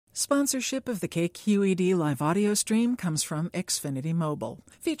Sponsorship of the KQED live audio stream comes from Xfinity Mobile,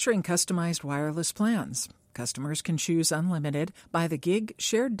 featuring customized wireless plans. Customers can choose unlimited, by the gig,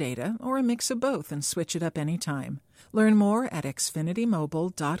 shared data, or a mix of both and switch it up anytime. Learn more at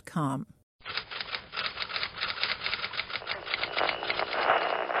xfinitymobile.com.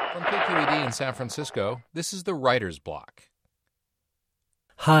 From KQED in San Francisco, this is the Writer's Block.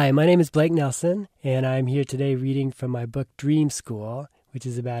 Hi, my name is Blake Nelson, and I'm here today reading from my book Dream School, which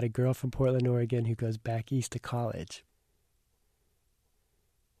is about a girl from Portland, Oregon who goes back east to college.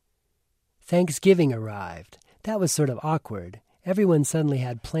 Thanksgiving arrived. That was sort of awkward. Everyone suddenly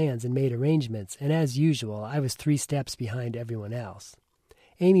had plans and made arrangements, and as usual, I was 3 steps behind everyone else.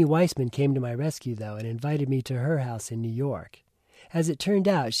 Amy Weissman came to my rescue, though, and invited me to her house in New York. As it turned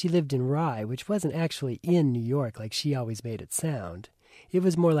out, she lived in Rye, which wasn't actually in New York like she always made it sound. It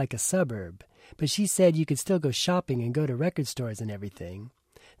was more like a suburb, but she said you could still go shopping and go to record stores and everything.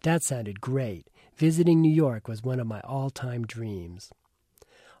 That sounded great. Visiting New York was one of my all-time dreams.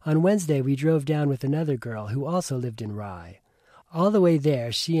 On Wednesday, we drove down with another girl who also lived in Rye. All the way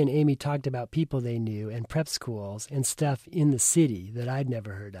there, she and Amy talked about people they knew and prep schools and stuff in the city that I'd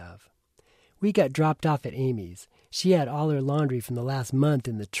never heard of. We got dropped off at Amy's. She had all her laundry from the last month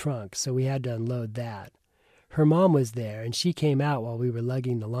in the trunk, so we had to unload that. Her mom was there, and she came out while we were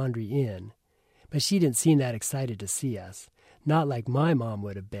lugging the laundry in. But she didn't seem that excited to see us. Not like my mom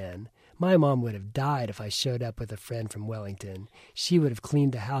would have been. My mom would have died if I showed up with a friend from Wellington. She would have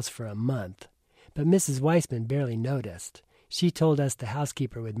cleaned the house for a month. But Mrs. Weissman barely noticed. She told us the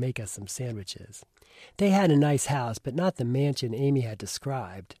housekeeper would make us some sandwiches. They had a nice house, but not the mansion Amy had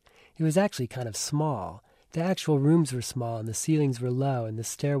described. It was actually kind of small. The actual rooms were small, and the ceilings were low, and the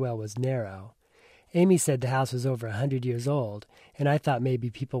stairwell was narrow. Amy said the house was over 100 years old, and I thought maybe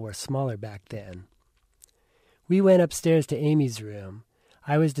people were smaller back then. We went upstairs to Amy's room.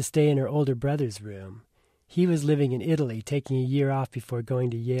 I was to stay in her older brother's room. He was living in Italy, taking a year off before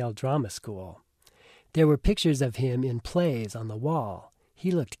going to Yale Drama School. There were pictures of him in plays on the wall.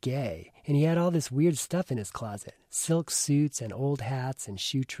 He looked gay, and he had all this weird stuff in his closet, silk suits and old hats and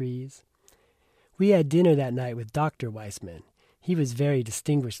shoe trees. We had dinner that night with Dr. Weissman. He was very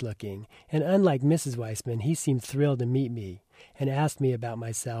distinguished looking, and unlike Mrs. Weissman, he seemed thrilled to meet me and asked me about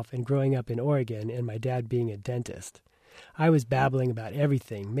myself and growing up in Oregon and my dad being a dentist. I was babbling about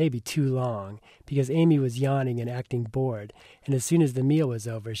everything, maybe too long, because Amy was yawning and acting bored, and as soon as the meal was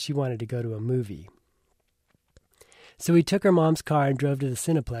over, she wanted to go to a movie. So we took her mom's car and drove to the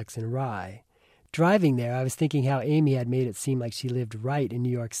Cineplex in Rye. Driving there, I was thinking how Amy had made it seem like she lived right in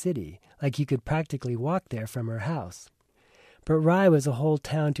New York City, like you could practically walk there from her house. But Rye was a whole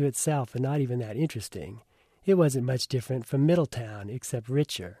town to itself and not even that interesting. It wasn't much different from Middletown, except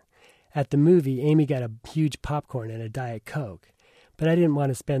richer. At the movie, Amy got a huge popcorn and a Diet Coke, but I didn't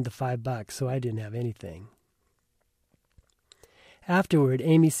want to spend the $5, so I didn't have anything. Afterward,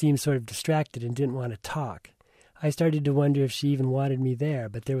 Amy seemed sort of distracted and didn't want to talk. I started to wonder if she even wanted me there,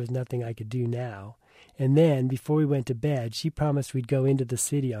 but there was nothing I could do now. And then, before we went to bed, she promised we'd go into the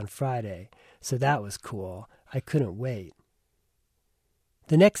city on Friday, so that was cool. I couldn't wait.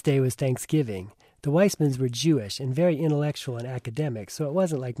 The next day was Thanksgiving. The Weissmans were Jewish and very intellectual and academic, so it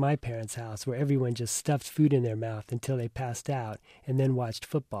wasn't like my parents' house where everyone just stuffed food in their mouth until they passed out and then watched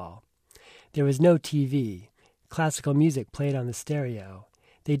football. There was no TV. Classical music played on the stereo.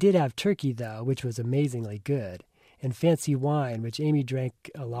 They did have turkey, though, which was amazingly good, and fancy wine, which Amy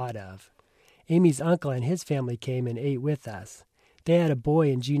drank a lot of. Amy's uncle and his family came and ate with us. They had a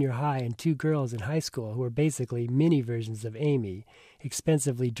boy in junior high and 2 girls in high school who were basically mini versions of Amy,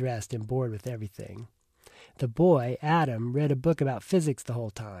 expensively dressed and bored with everything. The boy, Adam, read a book about physics the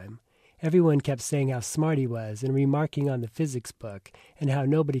whole time. Everyone kept saying how smart he was and remarking on the physics book and how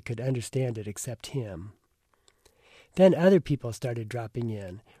nobody could understand it except him. Then other people started dropping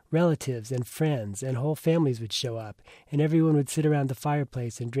in. Relatives and friends and whole families would show up, and everyone would sit around the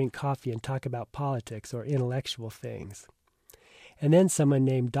fireplace and drink coffee and talk about politics or intellectual things. And then someone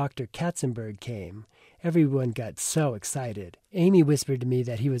named Dr. Katzenberg came. Everyone got so excited. Amy whispered to me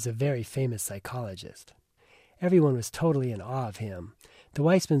that he was a very famous psychologist. Everyone was totally in awe of him. The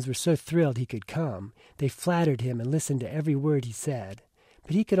Weissmans were so thrilled he could come. They flattered him and listened to every word he said.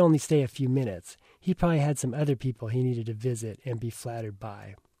 But he could only stay a few minutes. He probably had some other people he needed to visit and be flattered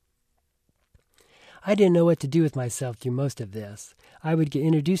by. I didn't know what to do with myself through most of this. I would get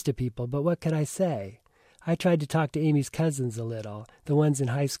introduced to people, but what could I say? I tried to talk to Amy's cousins a little, the ones in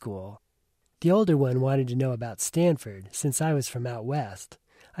high school. The older one wanted to know about Stanford, since I was from out west.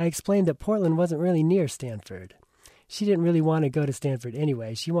 I explained that Portland wasn't really near Stanford. She didn't really want to go to Stanford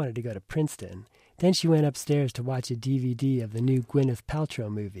anyway. She wanted to go to Princeton. Then she went upstairs to watch a DVD of the new Gwyneth Paltrow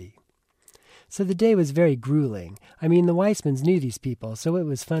movie. So the day was very grueling. I mean, the Weissmans knew these people, so it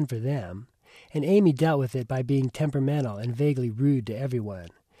was fun for them. And Amy dealt with it by being temperamental and vaguely rude to everyone.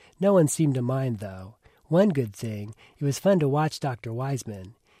 No one seemed to mind, though. One good thing, it was fun to watch Dr.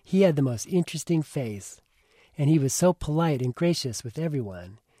 Weissman. He had the most interesting face, and he was so polite and gracious with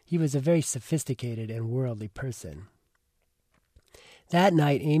everyone. He was a very sophisticated and worldly person. That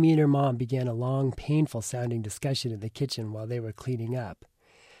night, Amy and her mom began a long, painful-sounding discussion in the kitchen while they were cleaning up.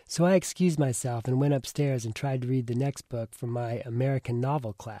 So I excused myself and went upstairs and tried to read the next book from my American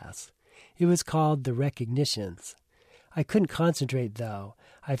novel class. It was called The Recognitions. I couldn't concentrate, though.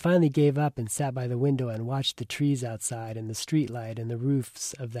 I finally gave up and sat by the window and watched the trees outside and the streetlight and the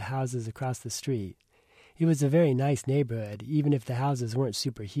roofs of the houses across the street. It was a very nice neighborhood, even if the houses weren't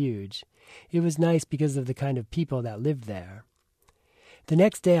super huge. It was nice because of the kind of people that lived there. The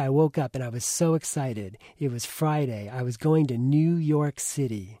next day I woke up and I was so excited. It was Friday. I was going to New York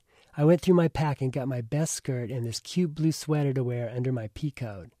City. I went through my pack and got my best skirt and this cute blue sweater to wear under my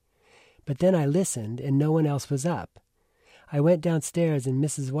peacoat. But then I listened and no one else was up. I went downstairs and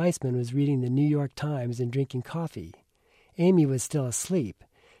Mrs. Weissman was reading the New York Times and drinking coffee. Amy was still asleep,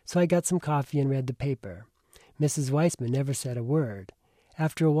 so I got some coffee and read the paper. Mrs. Weissman never said a word.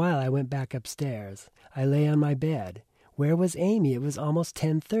 After a while I went back upstairs. I lay on my bed. Where was Amy? It was almost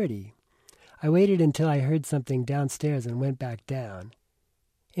 10:30. I waited until I heard something downstairs and went back down.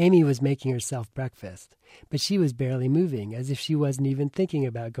 Amy was making herself breakfast, but she was barely moving, as if she wasn't even thinking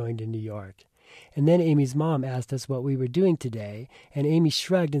about going to New York. And then Amy's mom asked us what we were doing today, and Amy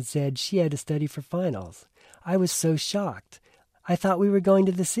shrugged and said she had to study for finals. I was so shocked. I thought we were going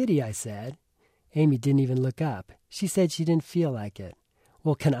to the city, I said. Amy didn't even look up. She said she didn't feel like it.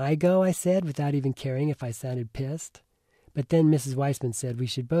 Well, can I go? I said, without even caring if I sounded pissed. But then Mrs. Weissman said we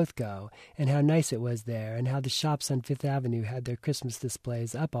should both go, and how nice it was there, and how the shops on Fifth Avenue had their Christmas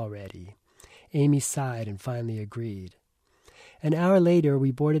displays up already. Amy sighed and finally agreed. An hour later,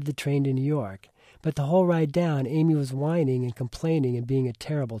 we boarded the train to New York, but the whole ride down, Amy was whining and complaining and being a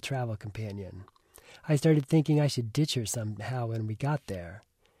terrible travel companion. I started thinking I should ditch her somehow when we got there.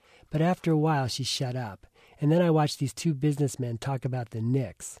 But after a while, she shut up, and then I watched these two businessmen talk about the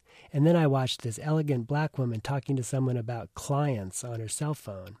Knicks, and then I watched this elegant black woman talking to someone about clients on her cell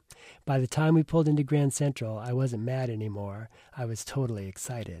phone. By the time we pulled into Grand Central, I wasn't mad anymore. I was totally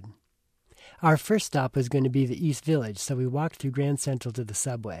excited. Our first stop was going to be the East Village, so we walked through Grand Central to the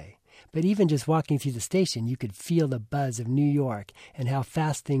subway. But even just walking through the station, you could feel the buzz of New York and how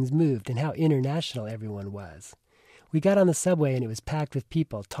fast things moved and how international everyone was. We got on the subway and it was packed with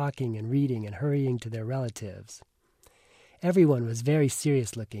people talking and reading and hurrying to their relatives. Everyone was very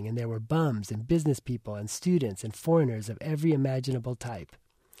serious looking, and there were bums and business people and students and foreigners of every imaginable type.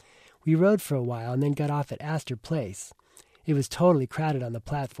 We rode for a while and then got off at Astor Place. It was totally crowded on the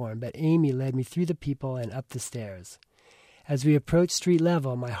platform, but Amy led me through the people and up the stairs. As we approached street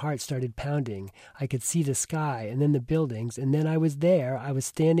level, my heart started pounding. I could see the sky and then the buildings, and then I was there. I was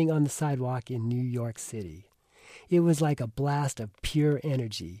standing on the sidewalk in New York City. It was like a blast of pure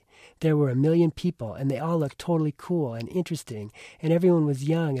energy. There were 1 million people, and they all looked totally cool and interesting, and everyone was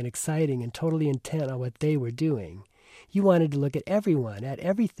young and exciting and totally intent on what they were doing. You wanted to look at everyone, at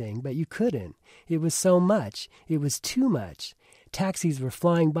everything, but you couldn't. It was so much. It was too much. Taxis were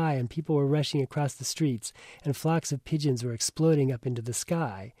flying by and people were rushing across the streets, and flocks of pigeons were exploding up into the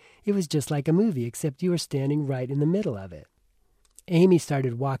sky. It was just like a movie, except you were standing right in the middle of it. Amy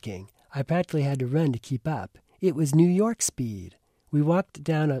started walking. I practically had to run to keep up. It was New York speed. We walked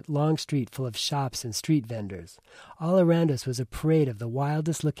down a long street full of shops and street vendors. All around us was a parade of the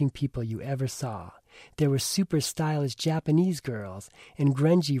wildest-looking people you ever saw. There were super stylish Japanese girls, and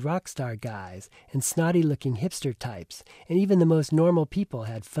grungy rock star guys, and snotty-looking hipster types, and even the most normal people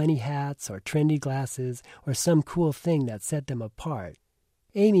had funny hats or trendy glasses or some cool thing that set them apart.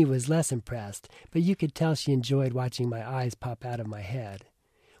 Amy was less impressed, but you could tell she enjoyed watching my eyes pop out of my head.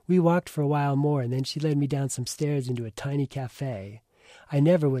 We walked for a while more, and then she led me down some stairs into a tiny cafe. I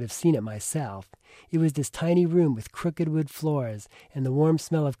never would have seen it myself. It was this tiny room with crooked wood floors and the warm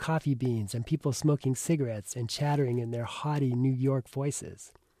smell of coffee beans and people smoking cigarettes and chattering in their haughty New York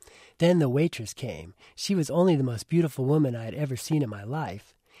voices. Then the waitress came. She was only the most beautiful woman I had ever seen in my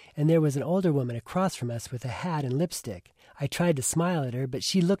life. And there was an older woman across from us with a hat and lipstick. I tried to smile at her, but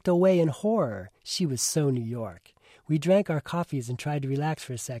she looked away in horror. She was so New York. We drank our coffees and tried to relax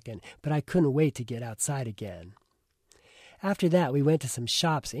for a second, but I couldn't wait to get outside again. After that, we went to some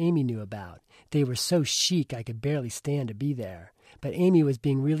shops Amy knew about. They were so chic I could barely stand to be there. But Amy was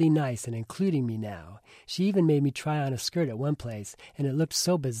being really nice and including me now. She even made me try on a skirt at one place, and it looked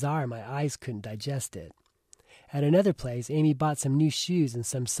so bizarre my eyes couldn't digest it. At another place, Amy bought some new shoes and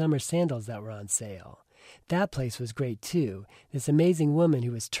some summer sandals that were on sale. That place was great, too. This amazing woman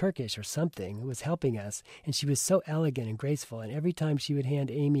who was Turkish or something was helping us, and she was so elegant and graceful, and every time she would hand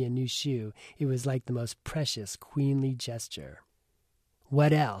Amy a new shoe, it was like the most precious, queenly gesture.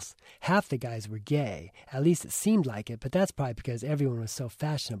 What else? Half the guys were gay. At least it seemed like it, but that's probably because everyone was so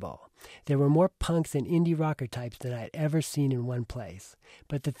fashionable. There were more punks and indie rocker types than I'd ever seen in one place.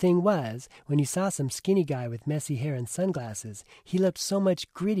 But the thing was, when you saw some skinny guy with messy hair and sunglasses, he looked so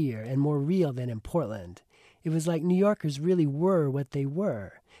much grittier and more real than in Portland. It was like New Yorkers really were what they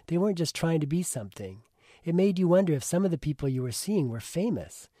were. They weren't just trying to be something. It made you wonder if some of the people you were seeing were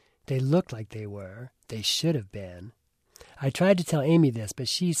famous. They looked like they were. They should have been. I tried to tell Amy this, but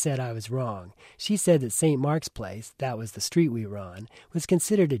she said I was wrong. She said that St. Mark's Place, that was the street we were on, was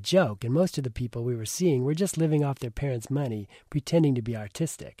considered a joke, and most of the people we were seeing were just living off their parents' money, pretending to be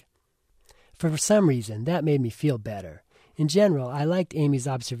artistic. For some reason, that made me feel better. In general, I liked Amy's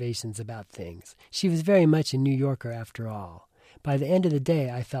observations about things. She was very much a New Yorker after all. By the end of the day,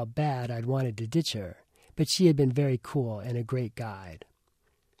 I felt bad I'd wanted to ditch her, but she had been very cool and a great guide.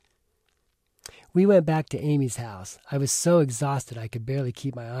 We went back to Amy's house. I was so exhausted I could barely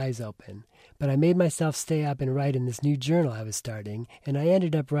keep my eyes open, but I made myself stay up and write in this new journal I was starting, and I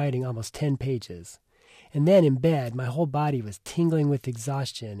ended up writing almost 10 pages. And then in bed, my whole body was tingling with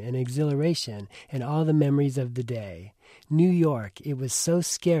exhaustion and exhilaration and all the memories of the day. New York, it was so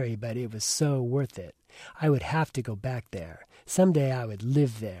scary, but it was so worth it. I would have to go back there. Someday I would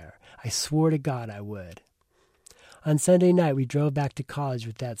live there. I swore to God I would. On Sunday night, we drove back to college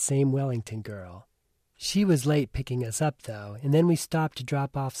with that same Wellington girl. She was late picking us up, though, and then we stopped to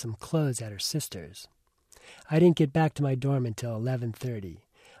drop off some clothes at her sister's. I didn't get back to my dorm until 11:30.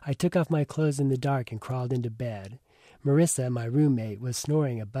 I took off my clothes in the dark and crawled into bed. Marissa, my roommate, was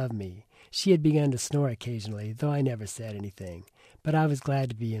snoring above me. She had begun to snore occasionally, though I never said anything, but I was glad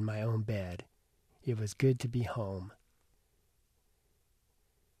to be in my own bed. It was good to be home.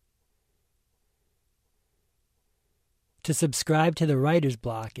 To subscribe to the Writer's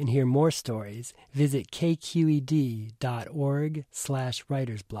Block and hear more stories, visit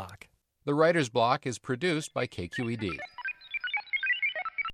kqed.org/writersblock. The Writer's Block is produced by KQED.